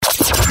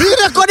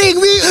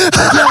recording.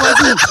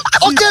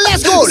 Okay,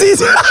 let's go. Hey.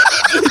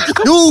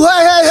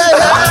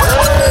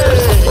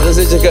 Terus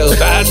saya cakap,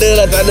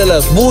 tak ada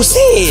lah.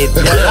 Buset.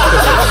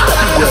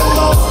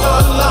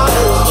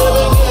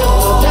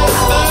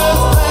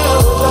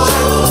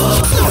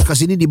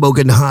 Podcast ini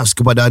dibawakan khas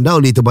kepada anda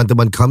oleh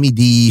teman-teman kami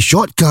di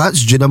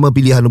Shortcuts, jenama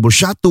pilihan nombor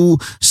 1,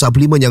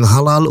 suplemen yang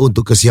halal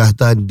untuk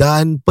kesihatan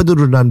dan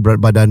penurunan berat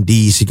badan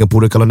di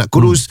Singapura. Kalau nak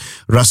kurus,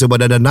 rasa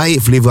badan anda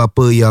naik, flavor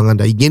apa yang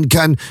anda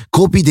inginkan,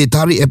 kopi, teh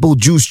tarik, apple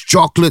juice,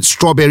 coklat,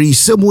 strawberry,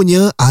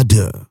 semuanya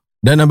ada.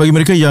 Dan bagi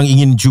mereka yang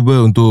ingin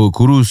cuba untuk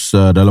kurus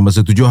dalam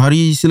masa 7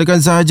 hari,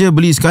 silakan sahaja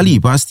beli sekali,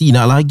 pasti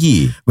nak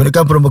lagi.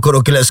 Gunakan promo kod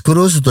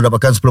OKLETSKURUS untuk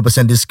dapatkan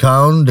 10%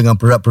 diskaun dengan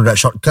produk-produk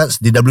Shortcuts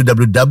di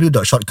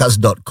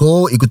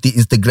www.shortcuts.co. Ikuti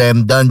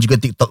Instagram dan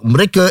juga TikTok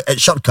mereka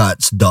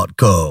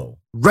 @shortcuts.co.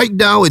 Right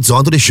now, it's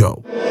on to the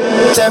show.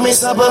 Tell me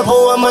something,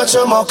 boy,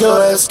 macam okay,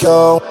 let's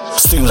go.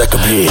 Sting like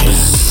a bee,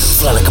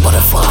 fly like a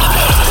butterfly,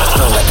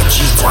 run like a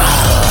cheetah,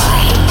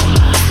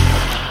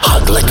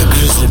 hug like a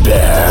grizzly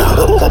bear.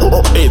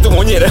 Itu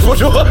monyet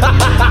bodoh.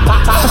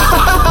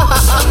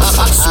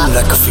 Swim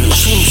like a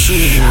fish,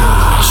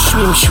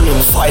 swim,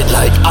 fight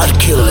like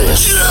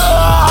Achilles.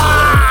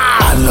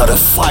 I'm not a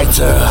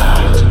fighter,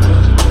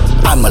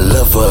 I'm a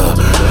lover.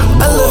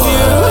 I love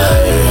you,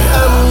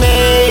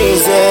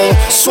 amazing.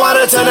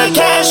 Swatter to the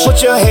cash, put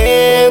your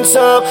hands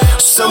up.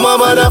 Semua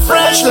mana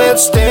fresh,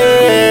 let's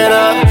stand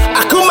up.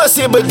 Aku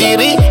masih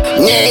berdiri,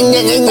 nye.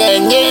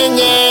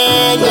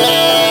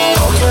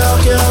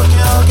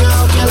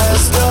 Okay,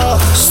 let's go.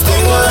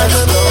 Sting like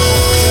a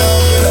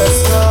bee,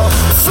 let's go.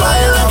 Fly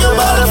like a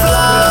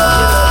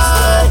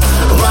butterfly,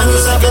 run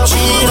like a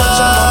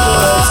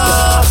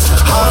cheetah,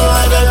 hung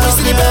like a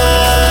grizzly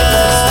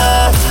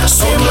bear,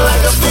 swim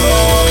like a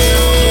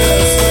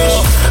fish,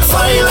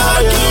 fight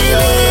like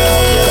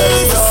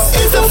Achilles.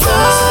 It's the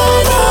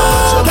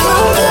final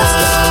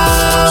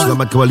countdown.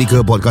 Selamat kembali ke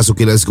podcast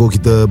OK Let's Go.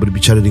 Kita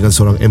berbicara dengan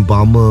seorang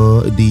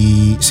Embalmer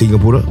di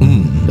Singapura.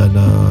 Dan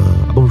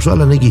apa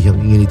soalan lagi yang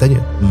ingin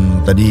ditanya?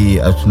 Tadi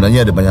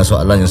sebenarnya ada banyak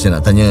soalan yang saya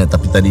nak tanya,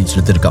 tapi tadi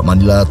cerita dekat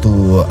Manila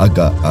tu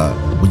agak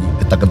bunyi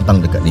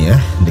ketang-ketang dekat ni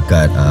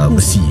dekat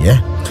besi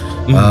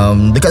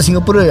dekat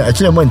Singapura.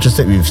 Actually I'm more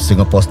interested with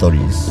Singapore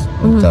stories.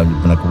 Macam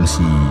pernah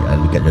kongsi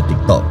dekat your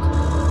TikTok.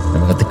 Dia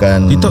mengatakan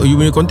TikTok you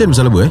punya content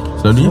pasal apa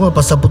selalunya? Semua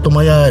pasal potong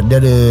mayat. Dia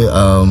ada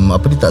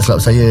apa ni, tak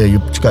silap saya, you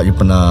cakap you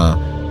pernah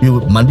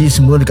mandi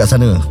semua dekat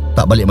sana,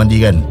 tak balik mandi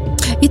kan?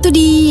 Itu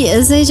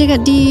saya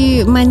cakap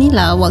di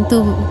Manila waktu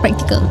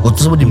praktikal. Oh,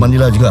 tu semua di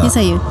Manila juga? Ya,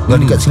 saya. Kalau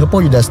dekat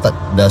Singapore you dah start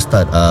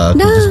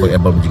kerja sebagai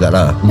embalmer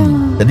jugalah.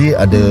 Jadi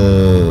ada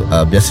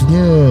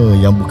biasanya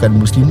yang bukan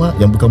muslim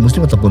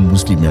ataupun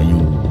muslim yang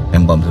you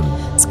embalm tu.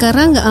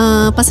 Sekarang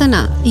pasal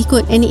nak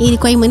ikut NEA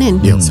requirement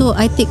kan, so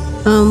I take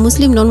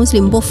Muslim,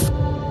 non-Muslim, both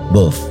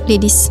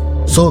ladies.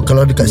 So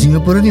kalau dekat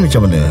Singapura ni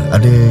macam mana?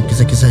 Ada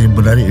kisah-kisah yang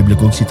menarik yang boleh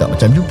kongsi tak?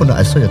 Macam you pernah,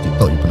 I saw your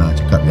TikTok, you pernah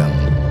cakap yang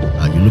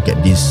you look at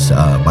this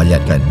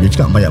mayat kan, you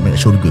cakap mayat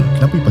syurga.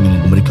 Kenapa you panggil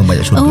mereka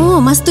mayat syurga? Oh,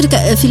 masa tu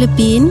dekat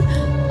Filipin,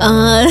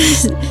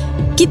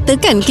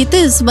 kita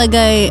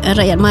sebagai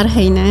rakyat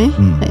marhain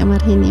rakyat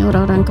marhain ni,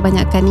 orang-orang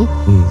kebanyakan ni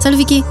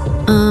selalu fikir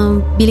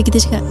bila kita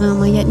cakap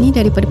mayat ni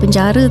daripada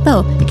penjara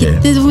tau,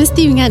 kita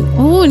mesti ingat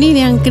ni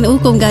yang kena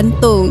hukum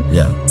gantung.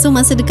 So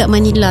masa dekat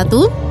Manila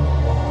tu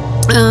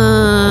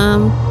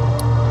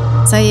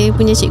saya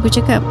punya cikgu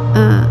cakap,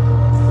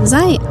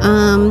 Zai,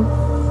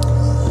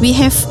 we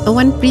have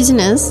one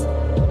prisoners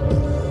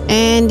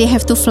and they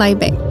have to fly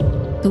back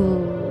to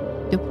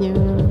dia punya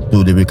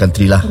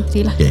country lah,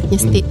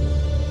 state.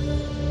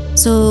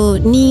 So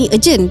ni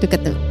urgent, dia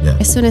kata,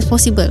 as soon as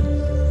possible.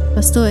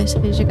 Lepas tu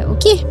saya cakap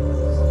okay.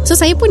 So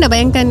saya pun dah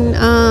bayangkan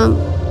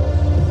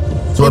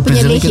so dia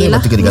punya leher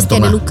lah, mesti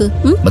ada luka.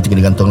 Mati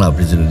kena gantung lah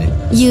prisoner ni.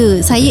 Ya,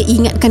 saya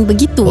ingatkan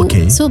begitu.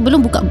 So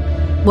belum buka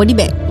body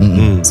bag.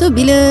 So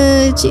bila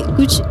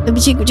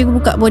cikgu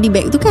buka body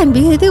bag tu kan,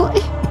 bila saya tengok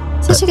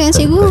saya cakap dengan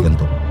cikgu,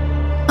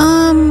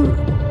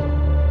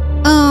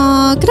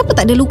 kenapa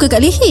tak ada luka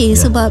kat leher?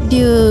 Sebab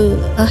dia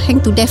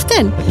hang to death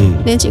kan.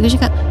 Dan cikgu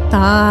cakap,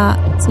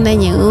 tak,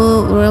 sebenarnya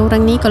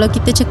orang-orang ni, kalau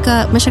kita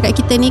cakap, masyarakat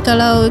kita ni,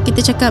 kalau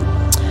kita cakap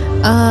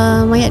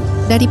mayat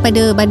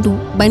daripada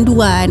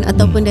banduan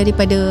ataupun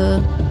daripada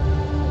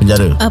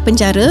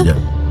penjara,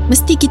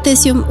 mesti kita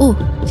assume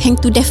hang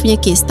to death punya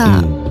case.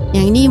 Tak,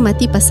 yang ini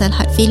mati pasal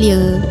heart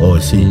failure.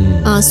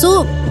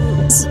 So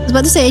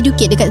sebab tu saya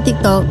educate dekat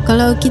TikTok,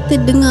 kalau kita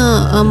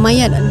dengar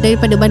mayat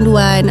daripada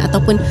banduan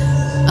ataupun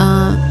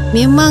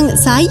memang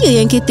saya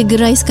yang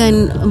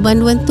kategoriskan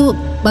banduan tu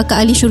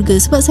bakal ahli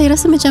syurga. Sebab saya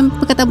rasa macam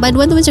perkataan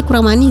banduan tu macam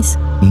kurang manis.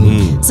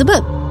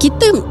 Sebab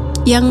kita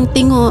yang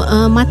tengok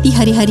mati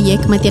hari-hari,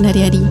 kematian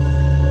hari-hari,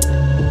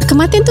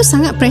 kematian tu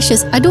sangat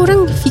precious. Ada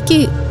orang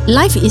fikir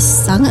life is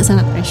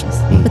sangat-sangat precious,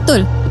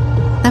 betul.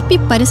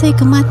 Tapi pada saya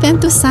kematian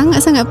tu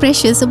sangat-sangat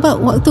precious. Sebab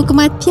waktu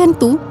kematian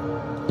tu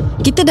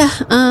kita dah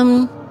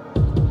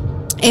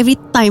every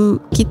time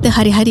kita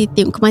hari-hari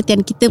tengok kematian,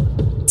 kita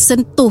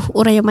sentuh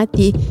orang yang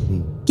mati,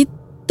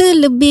 kita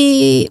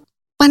lebih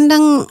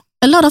pandang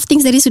a lot of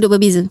things dari sudut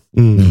berbeza.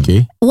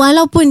 Okay.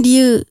 Walaupun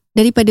dia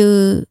daripada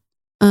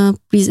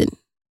prison.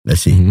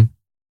 Let's see.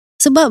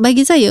 Sebab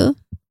bagi saya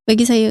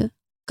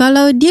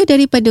kalau dia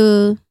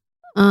daripada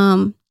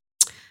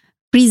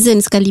prison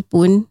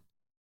sekalipun,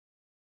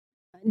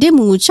 dia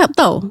mengucap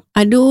tau.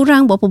 Ada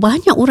orang, berapa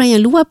banyak orang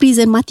yang luar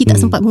prison mati tak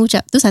sempat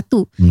mengucap. Tu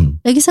satu.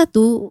 Lagi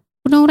satu,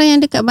 orang-orang yang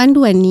dekat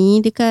banduan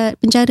ni, dekat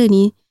penjara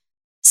ni,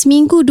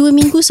 seminggu 2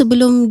 minggu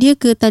sebelum dia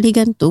ke tali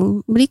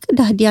gantung, mereka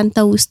dah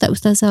dihantar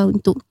ustaz-ustazah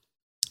untuk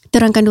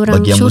terangkan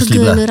orang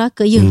syurga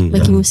neraka. Ya,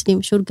 bagi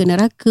Muslim, syurga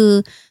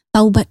neraka,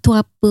 taubat tu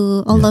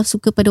apa, Allah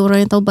suka pada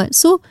orang yang taubat.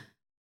 So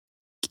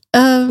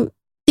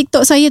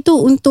TikTok saya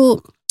tu untuk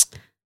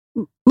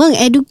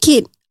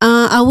mengeducate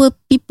our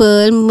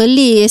people,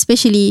 Malay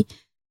especially.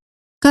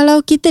 Kalau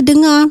kita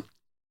dengar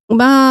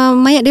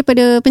mayat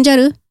daripada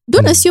penjara,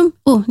 don't assume,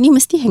 oh ni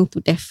mesti hang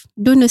to death.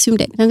 Don't assume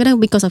that. Kadang-kadang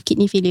because of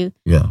kidney failure,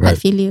 heart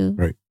failure,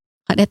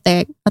 heart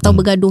attack, atau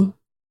bergaduh.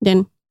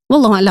 Dan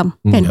wallahualam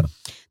kan.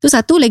 Tu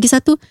satu. Lagi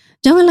satu,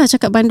 janganlah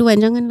cakap banduan,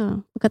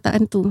 janganlah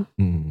perkataan tu.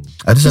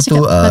 Ada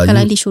satu bakal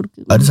ahli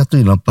syurga. Ada satu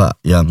yang nampak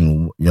yang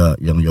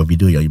your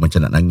video yang you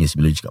macam nak nangis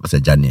bila you cakap pasal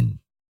janin.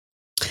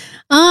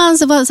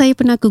 Sebab saya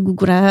pernah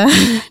keguguran.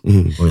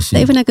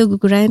 Saya pernah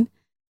keguguran.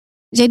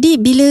 Jadi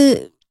bila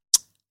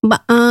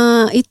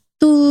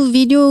itu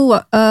video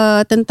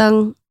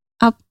tentang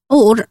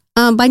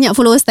banyak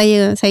followers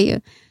saya.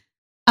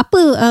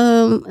 Apa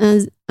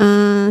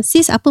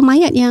sis, apa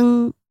mayat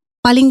yang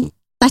paling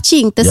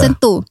touching,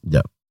 tersentuh?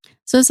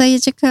 So saya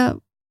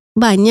cakap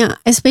banyak,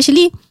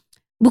 especially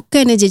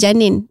bukan aja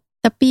janin,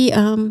 tapi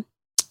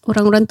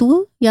orang-orang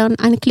tua yang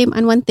unclaimed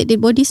unwanted dead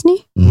bodies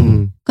ni.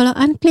 Kalau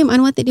unclaimed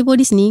unwanted dead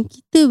bodies ni,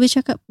 kita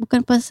bercakap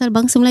bukan pasal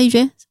bangsa Melayu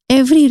je.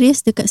 Every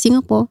race dekat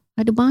Singapore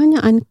ada banyak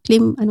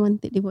unclaimed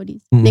unwanted dead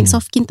bodies. Next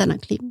of kin tak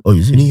nak claim. Oh,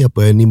 ini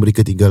apa ni,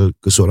 mereka tinggal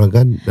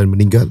kesorangan dan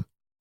meninggal?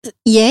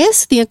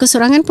 Yes, tinggal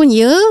kesorangan pun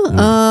ya,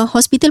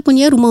 hospital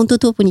pun ya, rumah untuk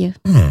tua pun ya.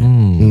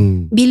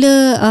 Bila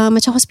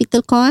macam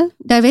hospital call,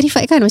 dah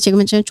verified kan, macam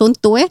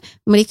contoh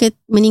mereka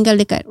meninggal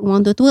dekat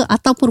rumah untuk tua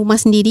ataupun rumah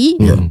sendiri,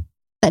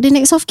 tak ada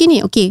next of kin ni,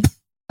 okay,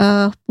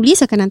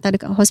 polis akan hantar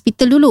dekat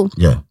hospital dulu.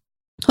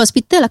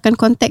 Hospital akan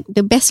contact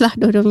the best lah,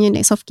 diorang punya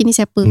next of kin ni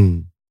siapa.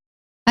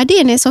 Ada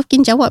yang next of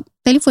kin jawab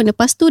telefon,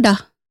 lepas tu dah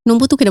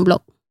nombor tu kena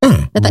block,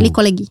 dah tak boleh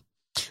call lagi.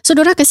 So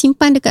diorang akan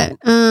simpan dekat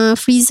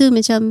freezer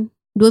macam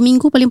 2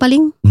 minggu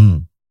paling-paling.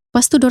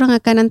 Lepas tu diorang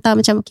akan hantar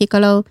macam, okay,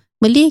 kalau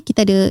Malay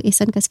kita ada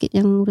Ihsan Kasket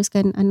yang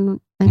uruskan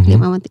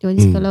unclaimed unwanted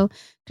bodies. Kalau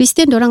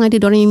Kristian diorang ada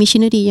diorang yang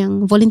missionary,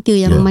 yang volunteer,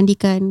 yang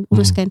memandikan,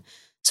 uruskan.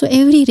 So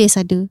every race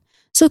ada.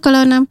 So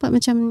kalau nampak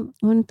macam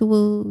orang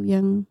tua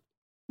yang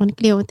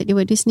unclaimed unwanted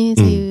bodies ni,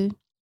 saya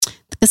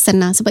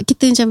terkesan lah. Sebab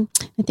kita macam,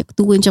 nanti aku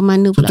tua macam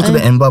mana pula. So tu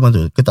kena embalm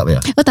tu, ke tak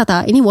payah? Oh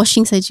tak, ini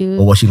washing saja.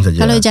 Oh, washing saja.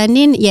 Kalau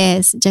janin,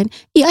 yes,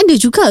 ada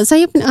juga.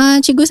 Saya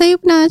cikgu saya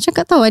pernah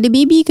cakap tahu, ada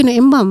baby kena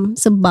embalm.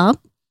 Sebab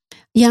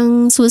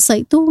yang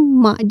suicide tu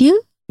mak dia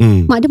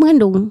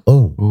mengandung.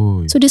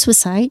 So dia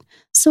suicide.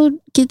 So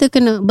kita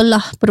kena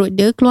belah perut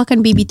dia,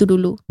 keluarkan baby tu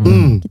dulu.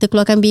 Kita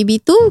keluarkan baby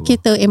tu,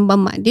 kita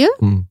embalm mak dia.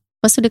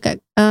 Lepas tu dekat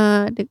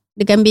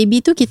dengan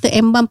baby tu kita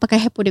embalm pakai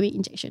hypodermic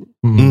injection.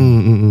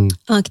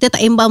 Kita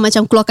tak embalm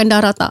macam keluarkan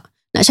darah, tak.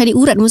 Nak cari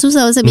urat pun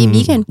susah pasal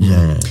baby kan.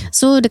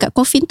 So dekat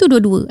coffin tu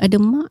dua-dua, ada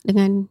mak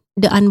dengan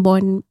the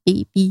unborn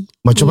baby.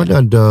 Macam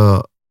mana anda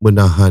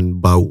menahan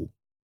bau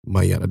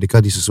mayat?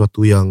 Adakah di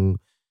sesuatu yang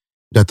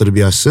dah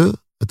terbiasa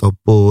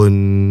ataupun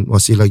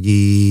masih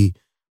lagi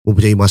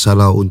mempunyai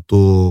masalah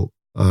untuk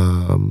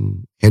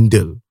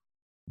handle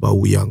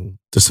bau yang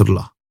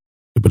terserlah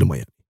daripada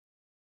mayat?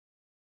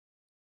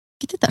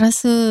 Kita tak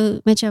rasa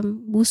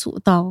macam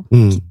busuk tau.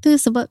 Kita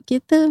sebab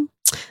kita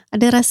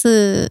ada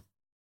rasa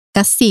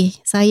kasih,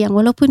 sayang,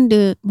 walaupun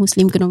dia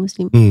Muslim ke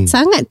non-Muslim,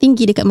 sangat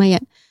tinggi dekat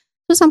mayat.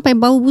 So sampai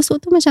bau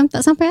busuk tu macam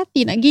tak sampai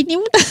hati. Nak gini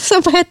pun tak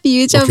sampai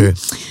hati. Macam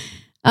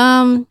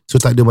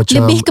so tak ada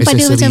macam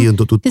aksesori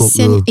untuk tutup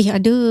kesian, ke?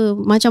 Ada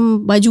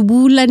macam baju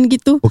bulan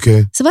gitu.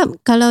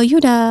 Sebab kalau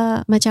you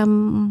dah macam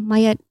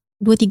mayat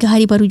 2-3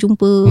 hari baru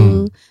jumpa,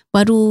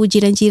 baru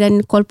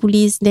jiran-jiran call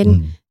polis,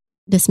 then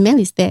the smell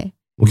is there.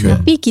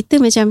 Tapi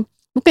kita macam,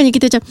 bukannya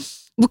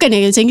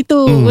macam gitu,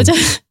 macam,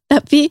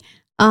 tapi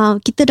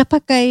kita dah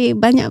pakai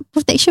banyak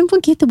protection pun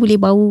kita boleh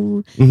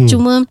bau.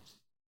 Cuma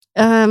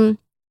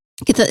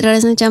kita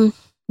rasa macam,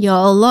 ya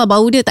Allah,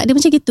 bau dia tak ada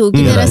macam gitu.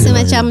 Kita rasa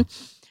macam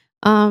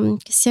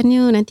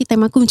kesiannya nanti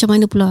time aku macam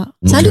mana pula.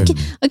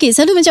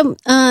 Selalu macam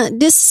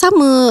dia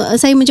sama,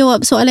 saya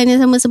menjawab soalan yang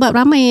sama. Sebab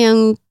ramai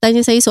yang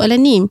tanya saya soalan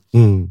ni,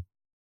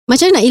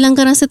 macam nak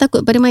hilangkan rasa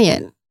takut pada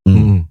mayat.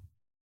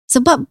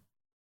 Sebab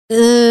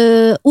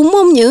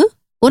umumnya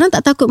orang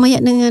tak takut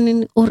mayat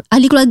dengan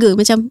ahli keluarga,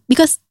 macam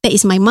because that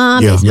is my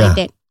mom, that is my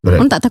dad.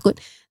 Orang tak takut.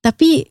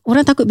 Tapi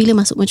orang takut bila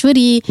masuk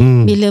mortuary,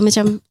 bila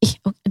macam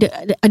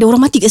ada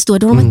orang mati kat situ,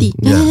 ada orang mati.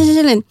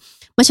 Jalan.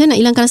 Macam nak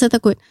hilangkan rasa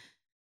takut.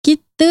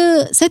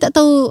 Saya tak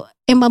tahu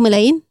embalmer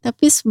lain,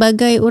 tapi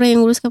sebagai orang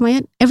yang uruskan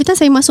mayat, every time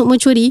saya masuk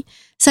mortuary,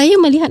 saya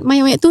melihat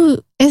mayat-mayat tu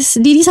as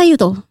diri saya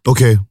tau.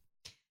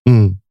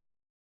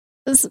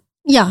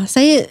 Ya,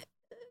 saya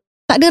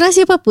tak ada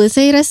rahsia apa-apa.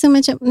 Saya rasa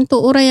macam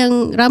untuk orang yang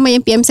ramai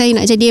yang PM saya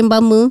nak jadi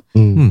embalmer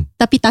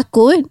tapi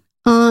takut,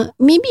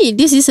 maybe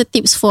this is a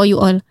tips for you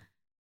all.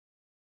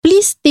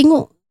 Please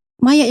tengok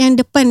mayat yang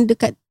depan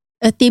dekat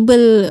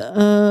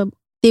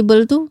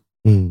table tu.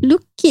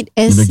 Look it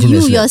as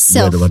you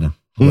yourself.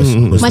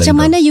 Macam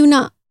mana you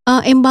nak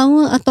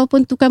embalmer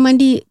ataupun tukang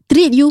mandi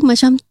treat you,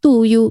 macam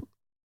tu you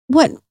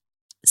buat.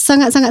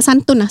 Sangat-sangat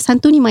santun lah.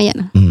 Santuni mayat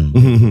lah.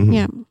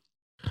 Ya.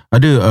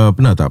 Ada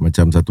pernah tak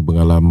macam satu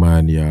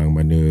pengalaman yang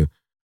mana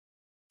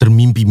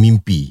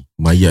termimpi-mimpi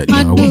mayat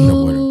yang awak pernah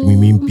buat?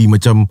 Termimpi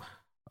macam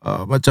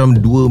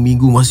 2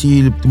 minggu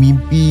masih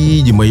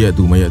termimpi je mayat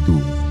tu.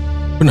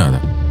 Pernah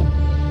tak?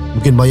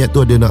 Mungkin mayat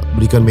tu ada nak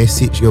berikan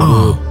message ke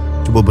apa.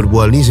 Cuba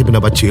berbual ni, saya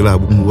pernah baca lah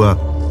buku lah.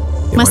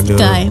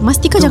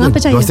 Mastika jangan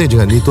percaya. Mastika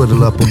jangan. Itu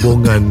adalah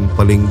pembohongan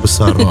paling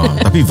besar.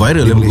 Tapi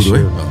viral lah buku tu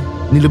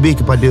Ni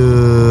lebih kepada,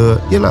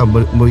 yalah,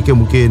 mereka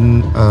mungkin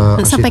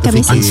sampaikan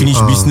message.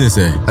 Unfinished business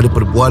ada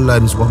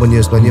perbualan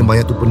sebenarnya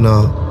mayat tu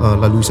pernah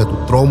lalui satu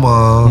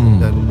trauma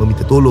dan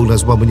meminta tolong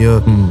dan sebagainya.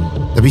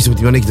 Tapi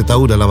seperti mana kita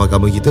tahu dalam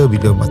agama kita,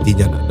 bila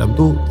matinya anak Adam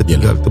tu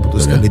tertinggal,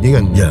 terputus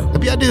segalanya kan.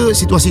 Tapi ada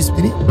situasi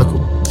seperti ni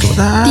berlaku?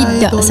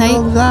 Tidak, saya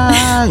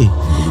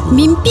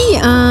mimpi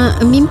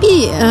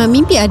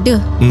ada,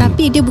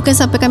 tapi dia bukan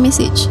sampaikan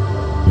message.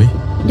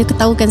 Dia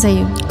ketahukan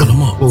saya.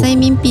 Alamak. Saya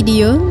mimpi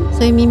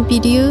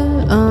dia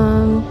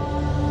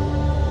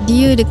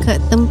dia dekat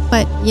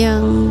tempat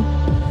yang,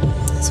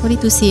 sorry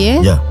to say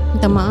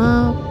minta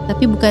maaf,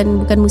 tapi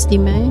bukan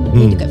Muslim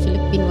Dia dekat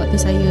Filipin waktu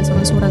saya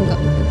seorang-seorang kat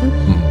waktu tu.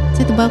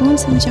 Saya terbangun,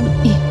 saya macam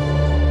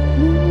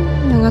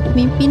yang aku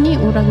mimpi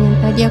ni orang yang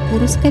tadi aku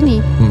uruskan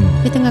ni.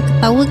 Dia tengah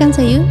ketawakan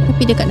saya,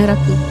 tapi dekat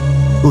neraka.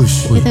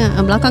 Dia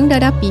tengah belakang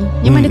dah ada api.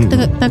 Yang mana dia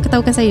tengah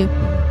ketawakan saya.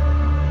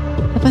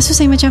 Lepas tu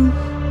saya macam,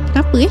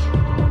 kenapa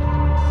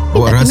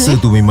awak rasa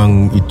tu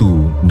memang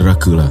itu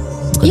neraka lah.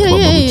 Bukan tempat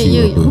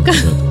barbecue apa. Bukan.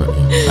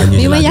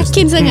 Memang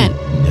yakin sangat.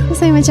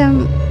 Saya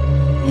macam,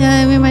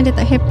 memang dia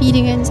tak happy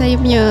dengan saya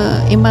punya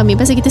embalming.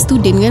 Pasal kita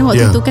student kan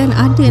waktu tu kan,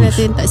 ada lah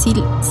yang tak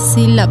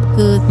silap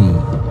ke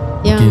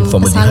yang mungkin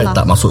formaldehyde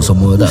tak masuk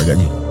semua tak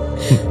agaknya.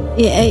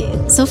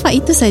 So far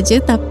itu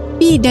saja.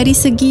 Tapi dari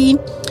segi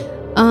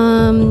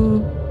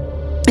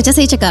macam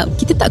saya cakap,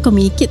 kita tak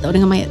communicate tau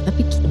dengan mayat,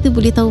 tapi kita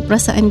boleh tahu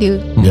perasaan dia.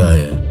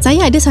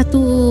 Saya ada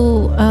satu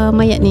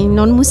mayat ni,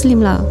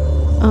 non-Muslim lah.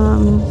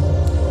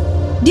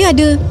 Dia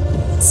ada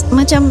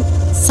macam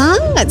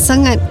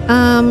sangat-sangat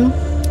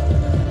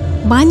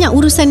banyak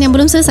urusan yang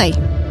belum selesai.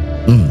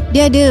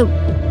 Dia ada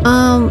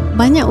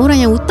banyak orang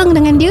yang hutang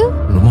dengan dia.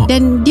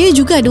 Dan dia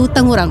juga ada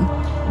hutang orang.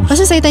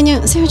 Pasal saya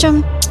tanya, saya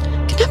macam,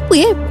 kenapa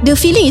the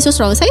feeling is so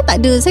strong. Saya tak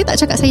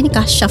cakap saya ni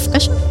kasyaf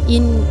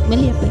in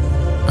Malay apa?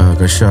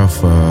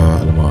 Kasyaf,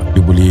 alamak,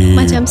 dia boleh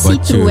macam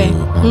baca,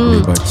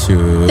 boleh baca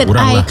third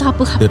orang eye lah, ke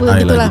apa third eye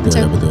gitu lah gitu,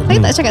 macam saya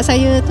tak cakap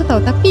saya tu tahu.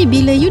 Tapi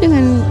bila you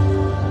dengan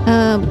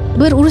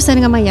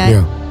berurusan dengan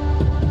mayat,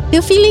 the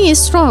feeling is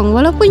strong.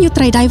 Walaupun you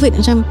try divert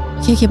macam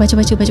okay,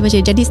 baca,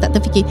 jadi tak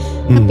terfikir.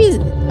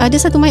 Tapi ada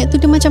satu mayat tu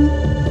dia macam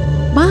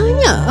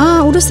banyak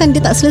urusan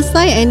dia tak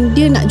selesai, and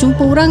dia nak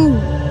jumpa orang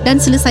dan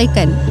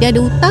selesaikan. Dia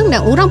ada hutang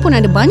dan orang pun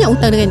ada banyak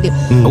hutang dengan dia.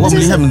 Awak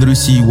melihat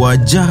menerusi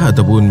wajah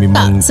ataupun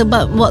memang tak,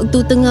 sebab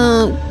waktu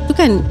tengah tu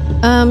kan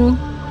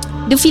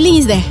the feeling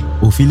is there.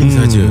 Feeling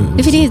saja.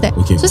 The feeling is there.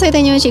 So saya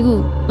tanya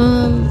cikgu,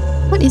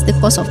 what is the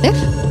cause of death?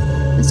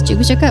 So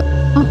cikgu cakap,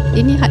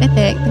 dia ni heart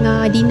attack,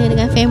 tengah dinner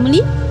dengan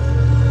family,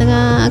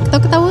 tengah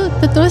ketawa-ketawa,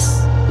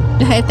 terus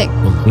the heart attack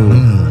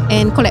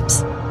and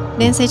collapse.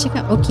 Then saya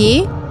cakap,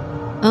 okay,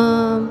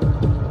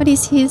 what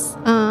is his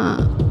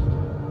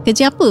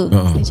kerja apa?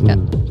 Saya cakap,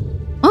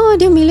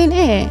 dia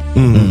millionaire.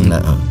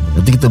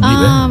 Nanti kita beli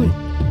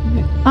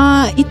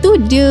itu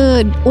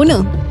dia owner.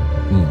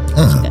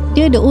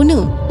 Dia the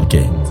owner.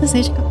 Okay. So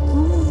saya cakap,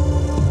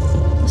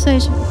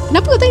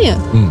 kenapa kau tanya?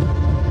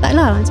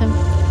 Taklah macam,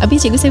 habis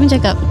cikgu saya pun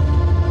cakap,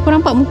 kau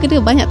nampak muka dia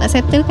banyak tak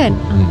settle kan?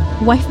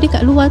 Wife dia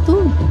kat luar tu,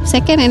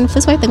 second and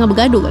first wife tengah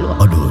bergaduh kat luar.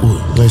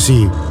 I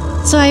see.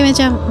 So I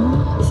macam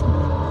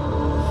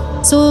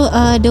so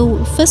the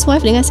first wife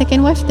dengan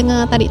second wife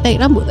tengah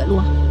tarik-tarik rambut kat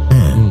luar.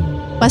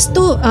 Lepas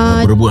tu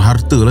berebut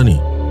harta lah ni.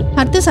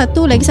 Harta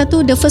satu, lagi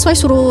satu the first wife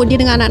suruh dia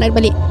dengan anak nak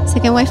balik,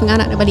 second wife dengan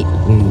anak nak balik.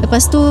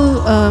 Lepas tu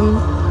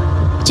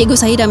cikgu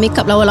saya dah make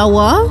up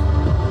lawa-lawa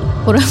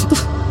orang tu.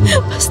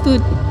 Lepas tu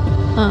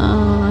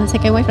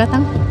second wife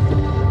datang,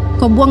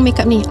 kau buang make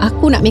up ni,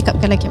 aku nak make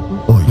upkan lelaki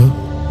aku.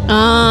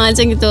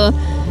 Macam gitu.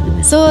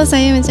 So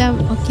saya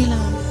macam okay lah,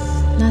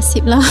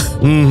 nasib lah.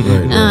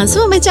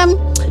 So macam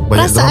banyak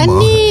perasaan drama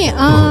ni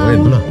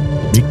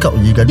make up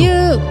je gaduh.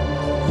 Dia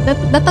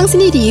datang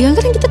sendiri.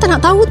 Kadang-kadang kita tak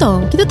nak tahu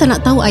tau. Kita tak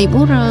nak tahu aib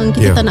orang,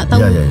 kita tak nak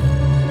tahu.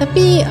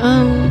 Tapi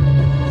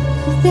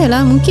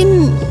lah,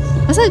 mungkin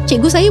pasal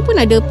cikgu saya pun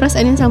ada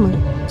perasaan yang sama.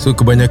 So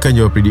kebanyakan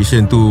your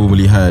prediction tu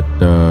melihat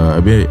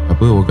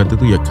apa orang kata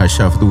tu, ya,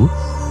 kasyaf tu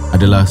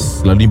adalah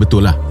selalu ni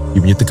betul lah.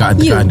 Dia punya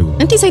tekaan-tekaan tu.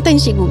 Nanti saya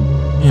tanya cikgu.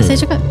 Saya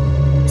cakap,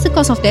 what's the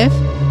cause of death?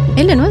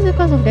 Ellen, what's the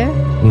cause of death?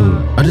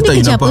 Ada Dia tak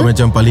you kerja nampak apa?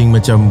 macam paling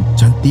macam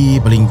cantik,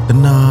 paling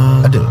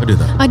tenang? Ada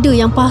tak? Ada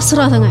yang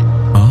pasrah sangat.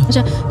 Ha?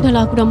 Macam dah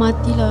lah aku dah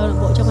mati lah, nak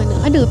buat macam mana.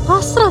 Ada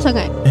pasrah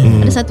sangat.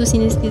 Ada satu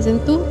senior citizen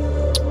tu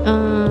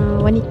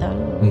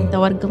wanita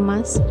warga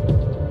emas.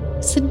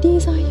 Sedih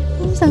saya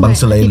sangat.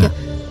 Bangsa lain lah.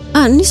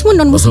 Ni semua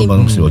non-Muslim.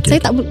 Bangsa Muslim,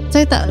 okay.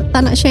 Saya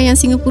tak nak share yang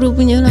Singapura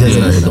punya lah.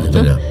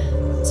 Betul.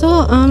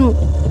 So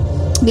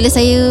bila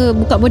saya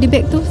buka body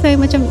bag tu, saya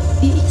macam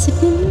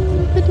sedih lah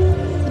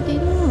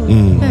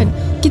kan.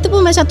 Kita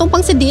pun macam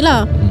tumpang sedih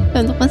lah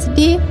kan, tumpang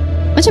sedih.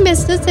 Macam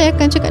biasa saya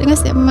akan cakap dengan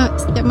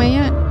setiap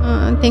mayat,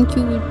 thank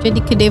you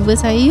jadi cadaver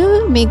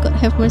saya, may God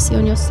have mercy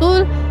on your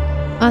soul.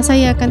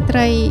 Saya akan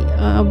try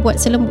buat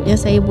selembut yang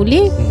saya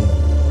boleh.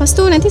 Lepas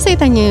tu nanti saya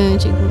tanya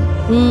cikgu,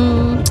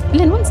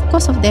 Len, what's the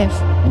cause of death?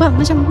 Sebab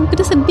macam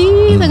kita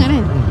sedih sangat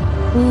kan.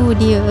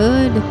 Dia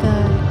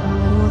dekat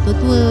rumah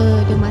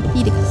tua-tua, dia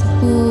mati dekat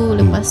situ.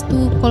 Lepas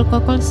tu call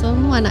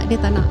semua anak dia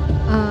tak nak.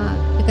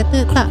 Dia kata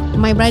tak,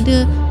 my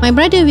brother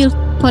will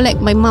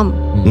collect my mum.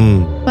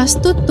 Lepas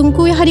tu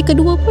tunggu hari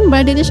kedua pun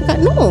brother dia cakap,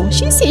 no,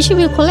 she said she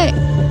will collect.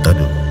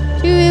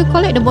 She will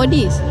collect the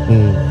bodies.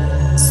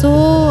 So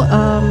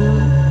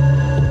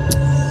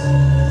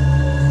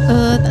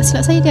tak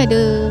silap saya dia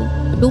ada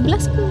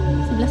 12 ke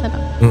 11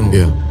 anak.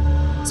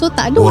 So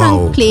tak ada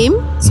orang claim.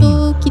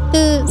 So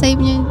saya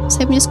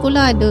punya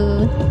sekolah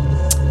ada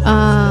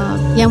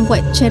yang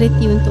buat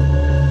charity untuk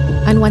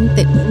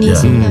unwanted ni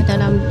semua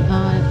dalam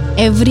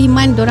every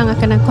month dorang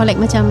akan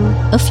collect macam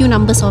a few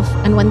numbers of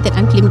unwanted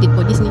unclaimed dead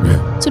bodies ni.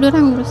 So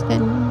dorang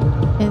uruskan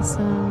as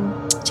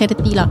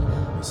charity lah.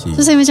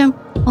 So saya macam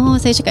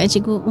saya cakap dengan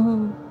cikgu,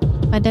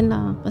 padan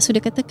lah. Lepas tu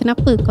dia kata,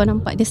 kenapa kau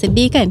nampak dia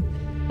sedih kan?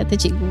 Kata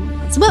cikgu,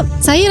 sebab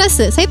saya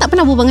rasa saya tak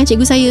pernah berbual dengan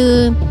cikgu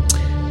saya,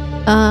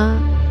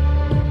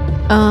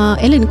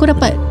 Ellen, kau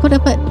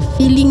dapat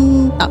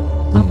feeling tak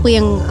apa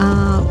yang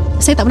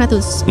saya tak pernah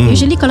tu.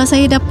 Usually kalau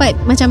saya dapat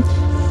macam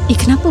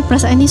kenapa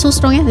perasaan ni so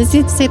strong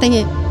saya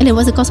tanya, Ellen,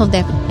 what's the cause of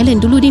death?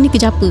 Ellen, dulu dia ni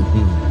kerja apa?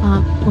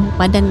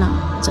 Padan lah.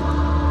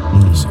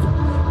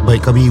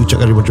 Baik, kami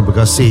ucapkan terima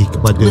kasih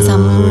kepada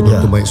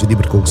Dr. Mayat sudi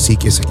berkongsi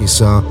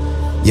kisah-kisah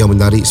yang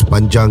menarik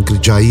sepanjang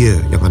kerjaya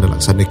yang anda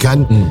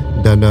laksanakan.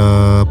 Dan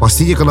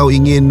pastinya kalau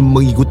ingin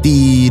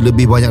mengikuti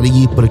lebih banyak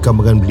lagi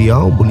perkembangan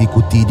beliau, boleh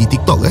ikuti di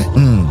TikTok.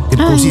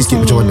 Kita kongsi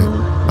sikit macam mana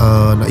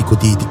nak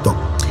ikuti TikTok.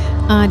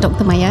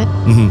 Dr. Mayat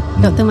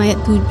Dr.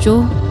 Mayat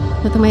 7.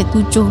 Dr. Mayat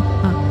 7.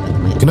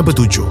 Kenapa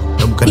 7?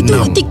 Bukan itu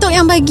 6? TikTok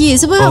yang bagi.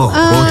 Sebab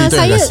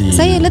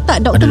saya letak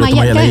Dr.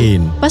 Mayat kan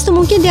lain. Lepas tu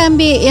mungkin dia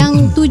ambil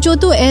yang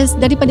 7 tu as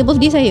daripada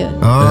birthday saya.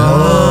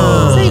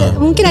 Saya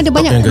mungkin ada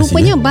banyak,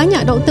 rupanya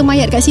banyak Dr.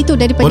 Mayat kat situ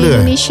daripada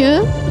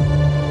Indonesia.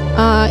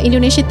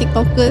 Indonesia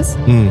TikTokers.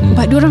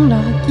 Sebab diorang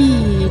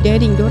lagi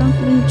daring, diorang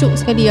tunjuk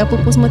sekali apa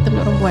post mortem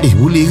diorang buat.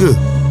 Boleh ke?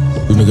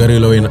 Itu negara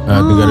lain,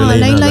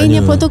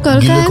 lain-lainnya protokol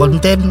kan. Gila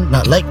konten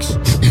nak likes,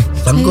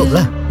 sanggup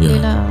lah.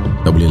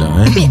 Tak boleh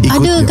lah. Tapi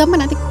ada gambar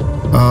nak tengok.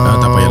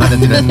 Tak payahlah.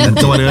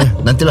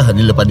 Nantilah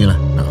di lepas ni lah.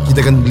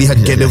 Kita akan lihat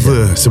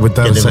cadaver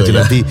sebentar saja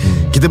nanti.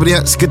 Kita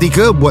berehat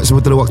seketika buat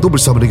sementara waktu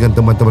bersama dengan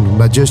teman-teman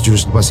Najas.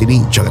 Jurus lepas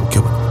ini, jangan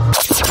ke mana.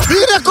 We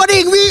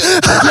recording.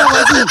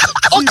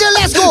 Okay,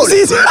 let's go.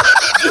 Hey.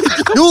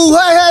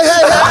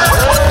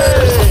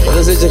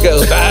 Kalau saya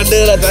cakap, tak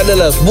ada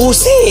lah.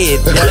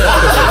 Buset.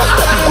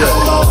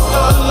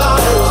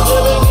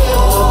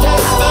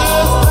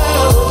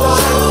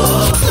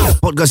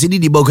 Podcast ini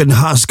dibawakan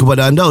khas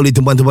kepada anda oleh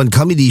teman-teman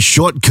kami di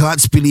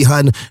Shortcuts,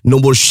 pilihan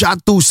nombor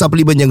 1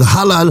 suplemen yang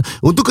halal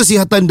untuk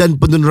kesihatan dan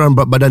penurunan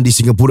berat badan di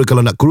Singapura.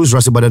 Kalau nak kurus,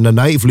 rasa badan dah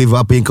naik, flavor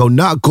apa yang kau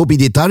nak, kopi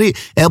dia tarik,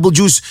 apple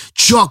juice,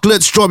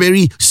 chocolate,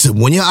 strawberry,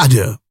 semuanya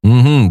ada.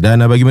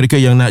 Dan bagi mereka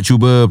yang nak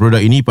cuba produk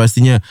ini,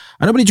 pastinya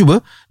anda boleh cuba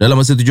dalam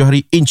masa 7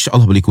 hari.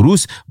 InsyaAllah boleh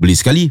kurus. Beli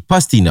sekali,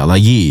 pasti nak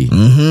lagi.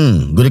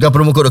 Gunakan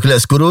promo kod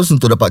Let's Kurus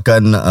untuk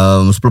dapatkan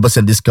 10%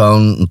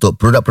 diskaun untuk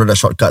produk-produk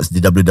Shortcuts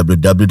di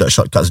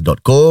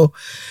www.shortcuts.co.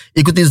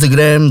 Ikuti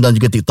Instagram dan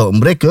juga TikTok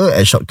mereka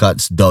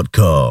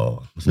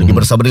 @shortcuts.co. Lagi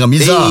bersama dengan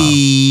Miza.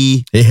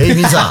 Hey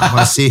Miza.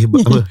 Masih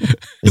apa?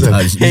 Miza.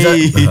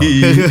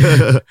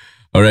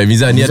 Alright,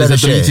 Miza, ni ada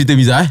satu lagi cerita,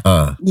 Miza.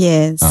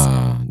 Yes.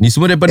 Ni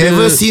semua daripada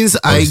Ever since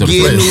I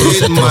gain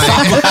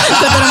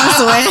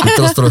weight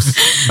Terus.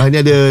 Ni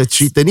ada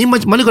cerita ni.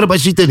 Mana kau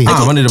dapat cerita ni?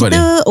 Mana dapat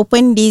Kita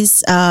open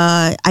this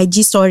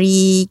IG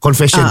story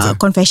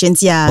confessions,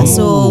 yeah.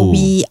 So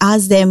we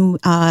ask them,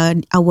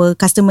 our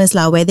customers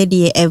lah, whether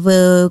they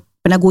ever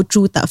pernah go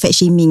through tak fat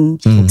shaming.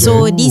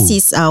 So this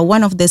is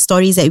one of the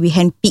stories that we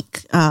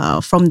handpick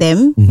from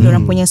them.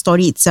 Diorang punya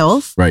story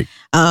itself. Right.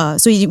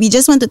 So we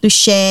just wanted to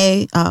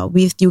share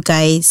with you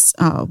guys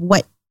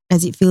what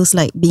does it feels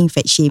like being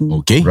fat shamed.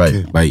 Okay.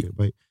 Right. Baik.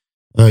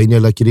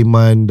 Ini adalah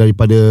kiriman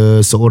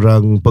daripada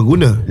seorang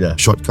pengguna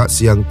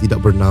Shortcuts yang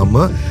tidak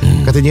bernama.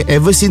 Katanya,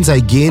 ever since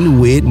I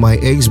gained weight, my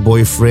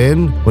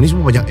ex-boyfriend, ni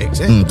semua banyak ex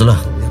Itulah.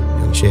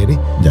 Yang share ni,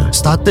 Ya.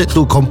 started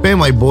to compare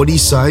my body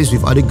size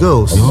with other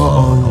girls. Ya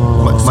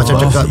Allah. Macam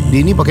cakap,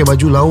 dia ni pakai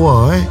baju lawa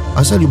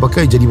asal you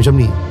pakai jadi macam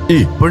ni.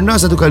 Pernah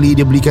satu kali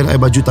dia belikan I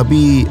baju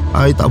tapi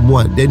I tak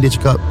muat. Then dia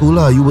cakap,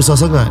 itulah you besar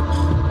sangat.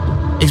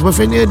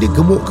 Ex-boyfriend dia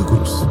gemuk ke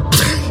kurus?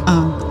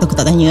 Aku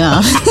tak tanya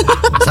lah.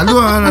 Selalu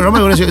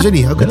ramai orang cakap macam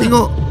ni. Aku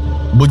tengok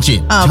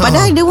Buncit.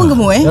 Padahal dia pun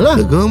gemuk Yalah.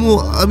 dia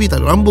gemuk, habis tak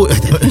ada rambut.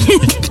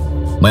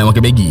 Banyak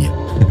makan Maggi.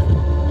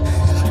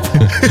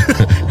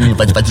 Ni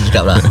pakcik-pakcik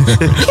cakap lah.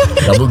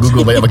 Rambut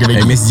gugur banyak pakai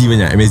Maggi. MSG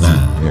banyak, MSG.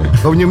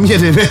 Kau punya mian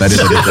dia. Tak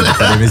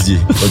ada MSG.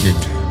 Okay.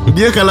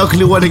 Dia kalau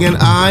keluar dengan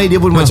I,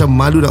 dia pun macam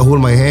malu nak hold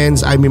my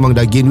hands. I memang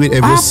dah gain weight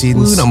ever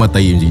since. Nak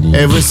matai macam ni.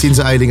 Ever since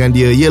I dengan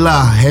dia.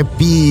 Yelah,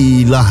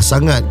 happy lah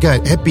sangat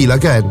kan. Happy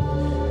lah kan.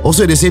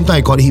 Also at the same time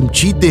I caught him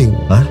cheating.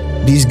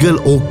 This girl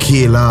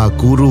okay lah,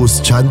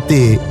 kurus,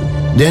 cantik.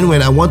 Then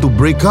when I want to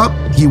break up,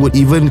 he would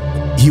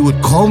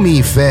call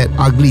me fat,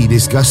 ugly,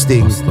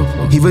 disgusting.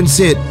 He even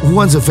said, who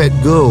wants a fat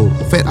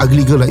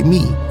ugly girl like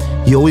me?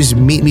 He always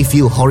made me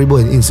feel horrible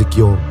and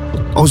insecure.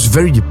 I was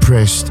very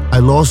depressed.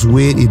 I lost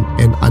weight in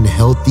an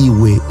unhealthy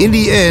way. In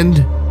the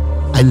end,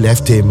 I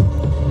left him.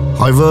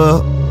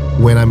 However,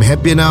 when I'm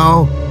happier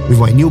now with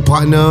my new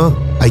partner,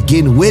 I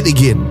gain weight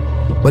again.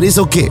 But it's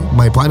okay.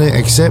 My partner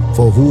accept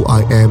for who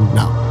I am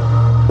now.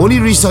 Only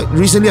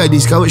recently I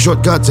discovered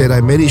shortcuts and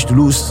I managed to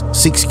lose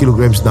 6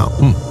 kilograms now.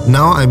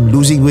 Now I'm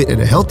losing weight at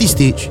a healthy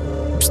stage.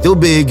 I'm still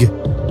big,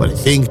 but I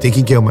think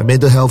taking care of my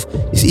mental health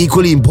is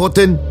equally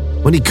important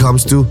when it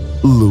comes to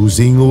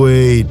losing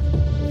weight.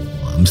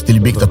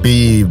 Still big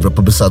tapi berapa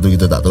besar tu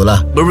kita tak tahu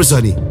lah. Berapa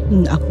besar ni?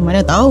 Aku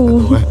mana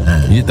tahu.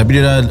 Tapi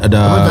dia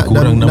dah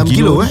kurang 6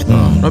 kilo.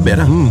 Not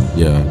bad lah.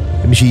 Yeah.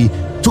 And she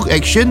took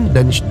action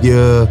dan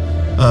dia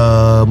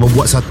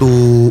membuat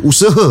satu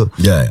usaha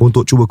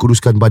untuk cuba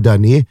kuruskan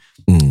badan ni.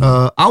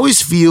 I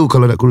always feel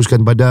kalau nak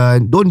kuruskan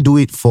badan, don't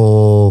do it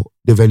for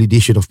the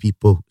validation of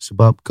people.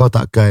 Sebab kau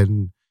tak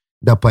akan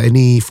dapat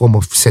any form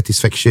of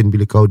satisfaction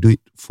bila kau do it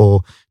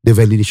for the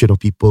validation of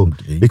people.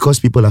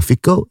 Because people are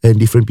fickle and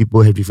different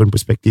people have different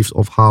perspectives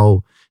of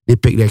how they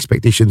peg their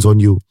expectations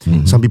on you.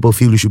 Some people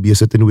feel you should be a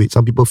certain weight.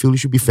 Some people feel you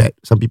should be fat.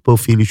 Some people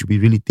feel you should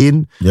be really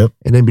thin.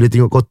 And then bila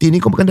tengok kau thin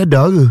ni, kau makan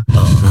dada ke?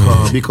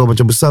 Bila kau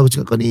macam besar, kau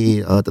cakap kau ni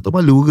tak tahu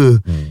malu ke?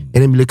 And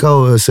then bila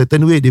kau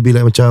certain weight, dia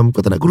bilang macam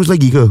kau tak nak kurus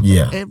lagi ke?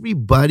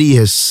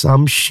 Everybody has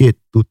some shit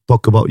to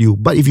talk about you.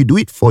 But if you do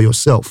it for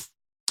yourself,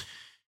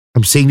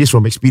 I'm saying this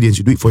from experience,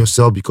 you do it for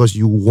yourself because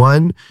you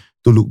want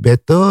to look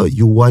better,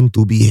 you want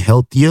to be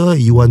healthier,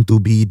 you want to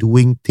be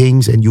doing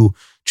things and you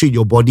treat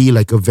your body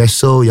like a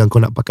vessel yang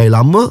kau nak pakai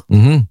lama,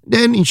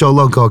 then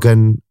insyaAllah kau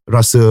akan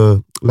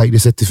rasa like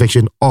the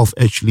satisfaction of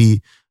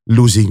actually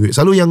losing weight.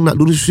 Selalu yang nak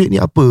lose weight ni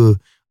apa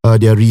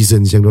their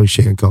reasons yang diorang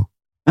share dengan kau?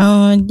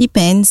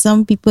 Depends.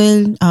 Some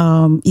people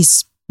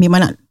is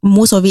memang nak,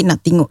 most of it nak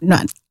tengok,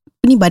 nak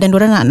ni badan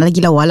diorang nak lagi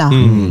lawa lah.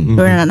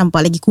 Diorang nak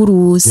nampak lagi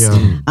kurus,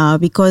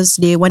 because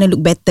they want to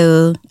look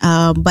better.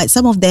 But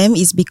some of them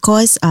is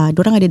because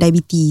diorang ada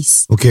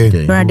diabetes.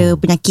 Diorang ada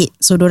penyakit,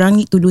 so diorang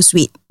need to lose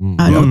weight.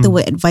 Doctor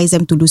will advise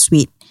them to lose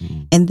weight.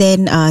 And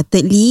then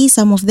thirdly,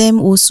 some of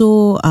them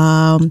also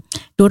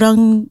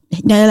diorang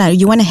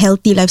you want a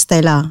healthy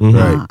lifestyle lah.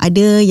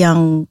 Ada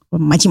yang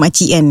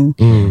makcik-makcik kan,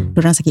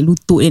 diorang sakit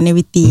lutut and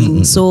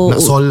everything. So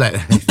nak solat.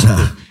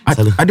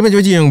 Ada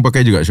macam-macam yang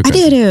pakai juga shortcut?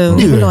 Ada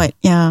a lot.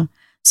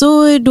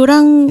 So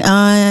diorang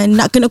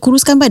nak kena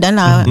kuruskan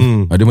badan lah.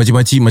 Ada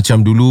makcik-makcik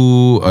macam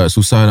dulu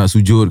susah nak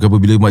sujud ke apa,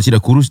 bila makcik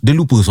dah kurus dia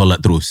lupa solat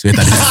terus.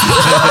 Tak ada.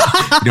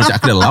 Dia macam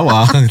aku dah lawa.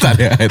 Tak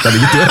ada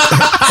gitu.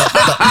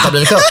 Tak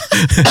boleh cakap.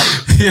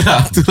 Ya,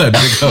 itulah dia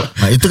cakap.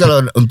 Itu kalau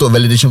untuk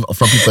validation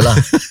from people lah.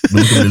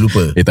 Belum tu boleh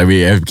lupa. Tapi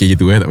fikir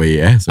gitu tak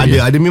baik. So,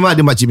 ada memang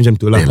ada makcik macam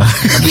tu lah.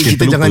 Tapi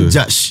kita jangan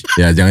judge.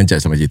 Ya, jangan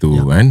judge sama macam tu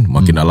kan.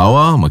 Makin dah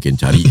lawa, makin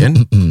cari kan.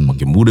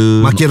 Makin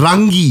muda, makin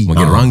ranggi.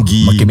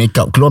 Makin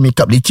makeup, keluar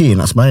makeup leceh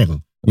nak sembahyang.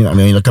 Ni nak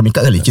makan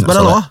makeup kan leceh nak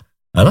solat.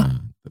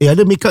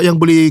 Ada makeup yang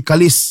boleh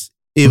kalis,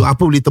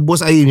 apa boleh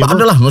tebus air ni?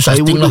 Ada lah, no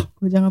such thing lah.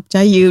 Jangan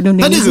percaya benda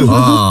ni. Tak ada ke?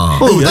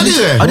 Tak ada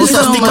ke?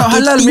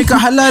 Ada makeup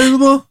halal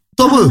tu.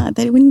 Tu apa?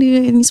 Tak ada benda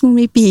ni, semua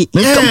merepek.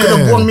 Makeup kena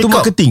buang makeup. Itu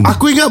marketing.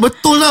 Aku ingat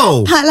betul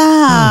tau. Tak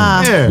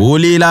lah.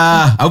 Boleh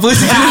lah. Apa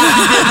sih?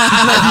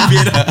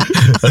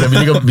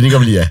 Bini kau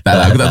beli Tak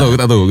lah, aku tak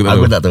tahu.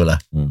 Aku tak tahu lah.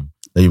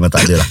 Tapi memang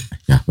tak ada lah.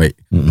 Ya, baik.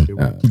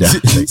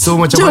 So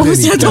macam mana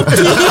ni?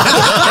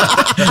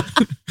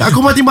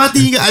 Aku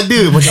mati-mati ingat ada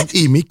macam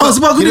makeup.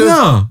 Sebab aku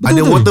dengar.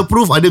 Ada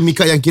waterproof, ada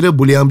makeup yang kira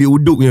boleh ambil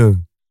uduknya.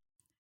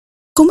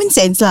 Common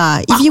sense lah.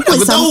 If you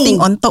put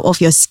something on top of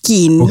your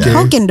skin,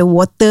 how can the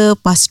water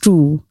pass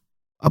through?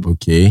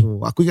 Okay.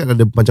 Aku ingat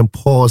ada macam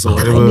pores atau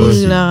whatever.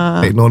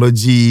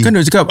 Teknologi. Kan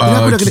dia cakap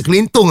aku dah kena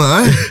kelentong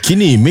lah.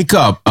 Kini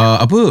makeup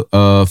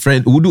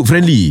wuduk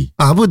friendly.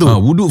 Apa tu?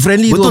 Wuduk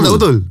friendly. Betul tak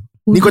betul?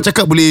 Ni kau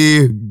cakap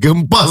boleh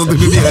gempas untuk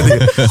dunia kata.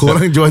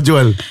 Korang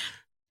jual-jual.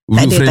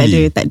 Tak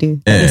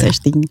ada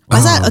such thing.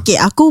 Pasal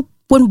aku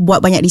pun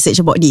buat banyak research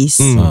about this.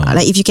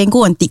 Like if you can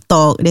go on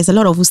TikTok, there's a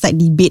lot of ustaz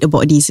debate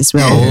about this as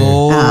well.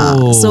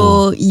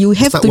 So you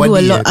have Ustaz to do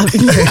Wadi, a lot of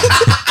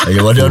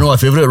What do you know my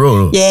favourite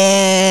role?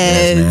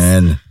 Yes,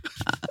 man.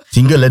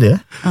 Single ada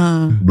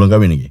belum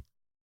kahwin lagi.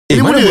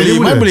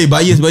 Mana boleh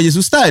bias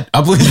ustaz.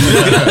 Apa?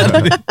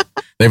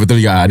 Tapi betul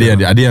juga. Ada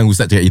yang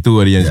ustaz cakap itu,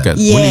 ada yang cakap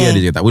boleh, ada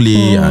yang cakap tak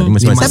boleh.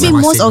 Tapi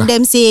most of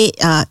them say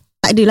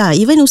tak adalah.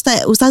 Even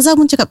ustazah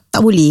pun cakap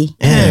tak boleh.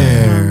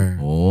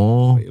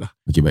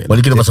 Okay, baik.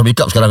 Balik kita pasal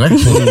makeup sekarang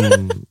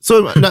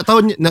So nak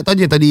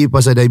tanya tadi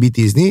pasal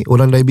diabetes ni,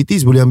 orang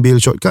diabetes boleh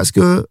ambil shortcuts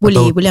ke?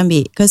 Boleh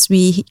ambil because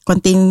we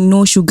contain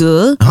no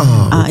sugar.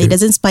 It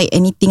doesn't spike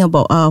anything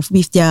about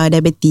with their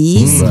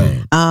diabetes.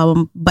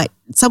 But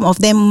some of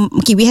them,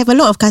 we have a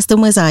lot of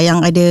customers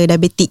yang ada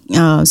diabetic,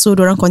 so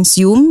diorang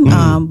consume.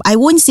 I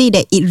won't say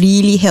that it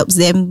really helps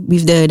them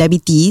with the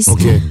diabetes,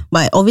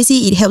 but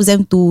obviously it helps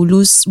them to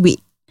lose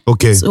weight.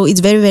 So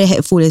it's very very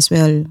helpful as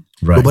well.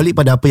 Berbalik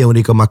pada apa yang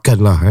mereka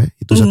makan lah.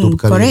 Itu satu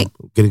perkara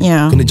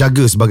kena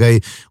jaga sebagai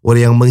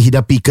orang yang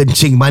menghidapi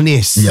kencing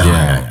manis.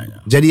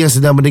 Jadi yang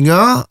sedang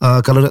mendengar,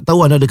 kalau nak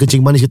tahu anda ada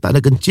kencing manis ke tak ada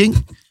kencing,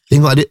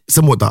 tengok ada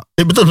semut tak?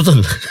 Betul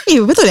Betul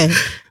Betul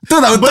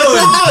tak betul?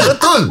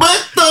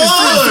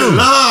 Betul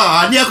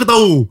lah. Ni aku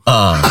tahu.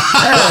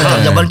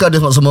 Jawapan kau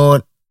ada semut-semut.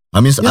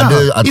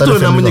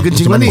 Itu namanya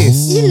kencing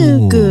manis. Ya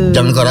ke?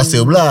 Jangan kau rasa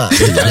pula.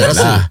 Jangan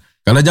rasa.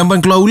 Kalau jamban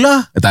keluar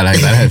ular, taklah.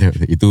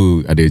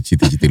 Itu ada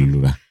cerita-cerita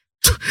dulu lah.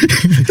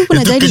 Itu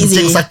pernah jadi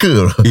kencing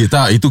saka.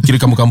 Tak, itu kira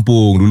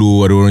kampung-kampung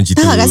dulu ada orang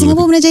cerita. Tak, kat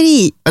Singapura pernah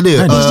jadi.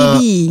 Ada HDB.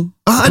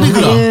 Ada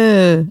ke?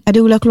 Ada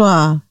ular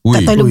keluar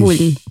kat toilet bowl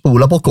ni.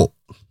 Ular pokok.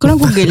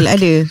 Korang Google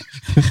ada.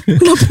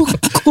 Ular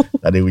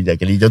pokok. Ada hijau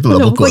kali hijau tu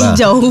ular pokok lah.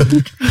 Hijau.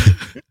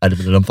 Ada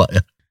pernah nampak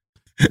ya.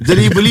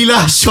 Jadi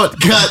belilah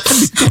shortcut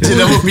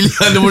jenama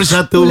pilihan nombor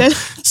 1.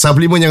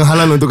 Suplemen yang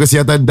halal untuk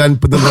kesihatan dan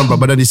penurunan berat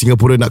badan di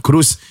Singapura. Nak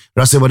kurus,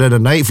 rasa badan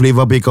dah naik,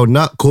 flavor apa yang kau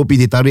nak, kopi,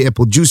 teh tarik,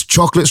 apple juice,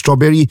 coklat,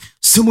 strawberry,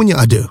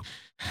 semuanya ada.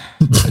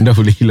 Anda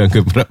boleh hilangkan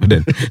berat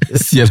badan.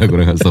 Sial lah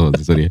korang.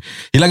 Sorry.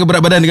 Hilangkan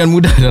berat badan dengan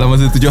mudah dalam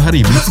masa 7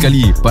 hari. Beli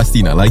sekali,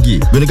 pasti nak lagi.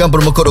 Gunakan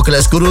promo kod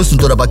OKLEXKURUS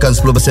untuk dapatkan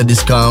 10%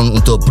 diskaun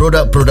untuk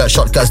produk-produk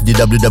Shortcuts di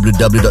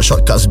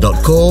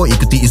www.shortcuts.co.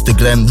 Ikuti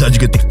Instagram dan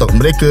juga TikTok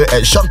mereka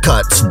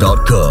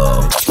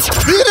 @shortcuts.co.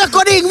 We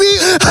recording.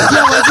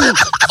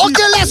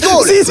 Okay, let's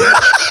go. Hey.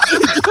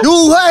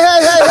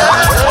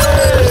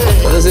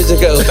 Saya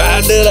cakap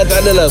tak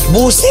ada lah.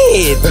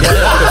 Buset.